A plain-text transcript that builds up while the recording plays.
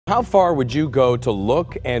How far would you go to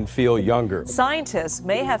look and feel younger? Scientists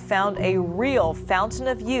may have found a real fountain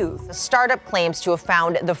of youth. The startup claims to have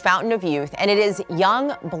found the fountain of youth, and it is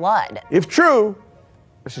young blood. If true,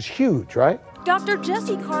 this is huge, right? Dr.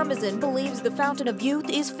 Jesse Karmazin believes the fountain of youth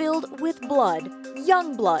is filled with blood,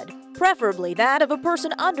 young blood, preferably that of a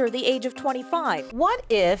person under the age of 25. What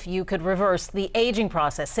if you could reverse the aging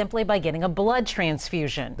process simply by getting a blood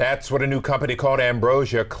transfusion? That's what a new company called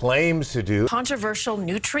Ambrosia claims to do. Controversial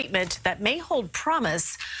new treatment that may hold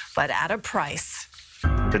promise, but at a price.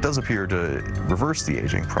 It does appear to reverse the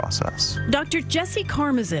aging process. Dr. Jesse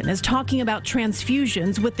Karmazin is talking about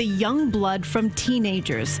transfusions with the young blood from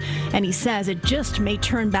teenagers, and he says it just may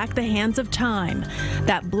turn back the hands of time.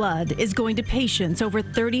 That blood is going to patients over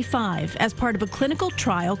 35 as part of a clinical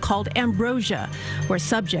trial called Ambrosia, where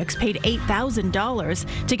subjects paid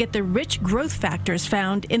 $8,000 to get the rich growth factors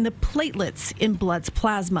found in the platelets in blood's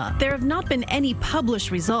plasma. There have not been any published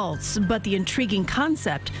results, but the intriguing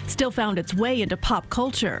concept still found its way into pop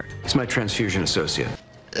culture. It's my transfusion associate.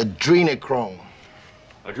 Adrenochrome.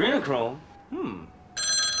 Adrenochrome?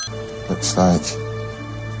 Looks like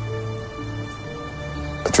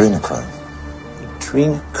adrenochrome.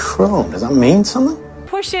 Adrenochrome? Does that mean something?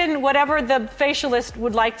 Push in whatever the facialist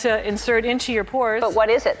would like to insert into your pores. But what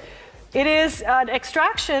is it? It is an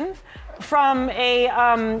extraction from a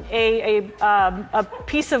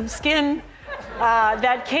piece of skin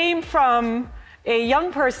that came from a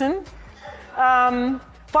young person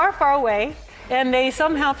far, far away, and they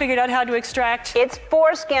somehow figured out how to extract. It's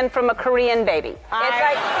foreskin from a Korean baby.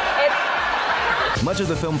 Much of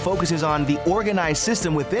the film focuses on the organized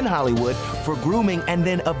system within Hollywood for grooming and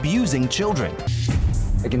then abusing children.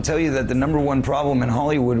 I can tell you that the #1 problem in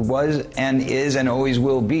Hollywood was and is and always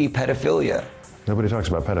will be pedophilia. Nobody talks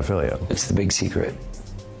about pedophilia. It's the big secret.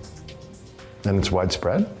 And it's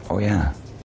widespread? Oh, yeah.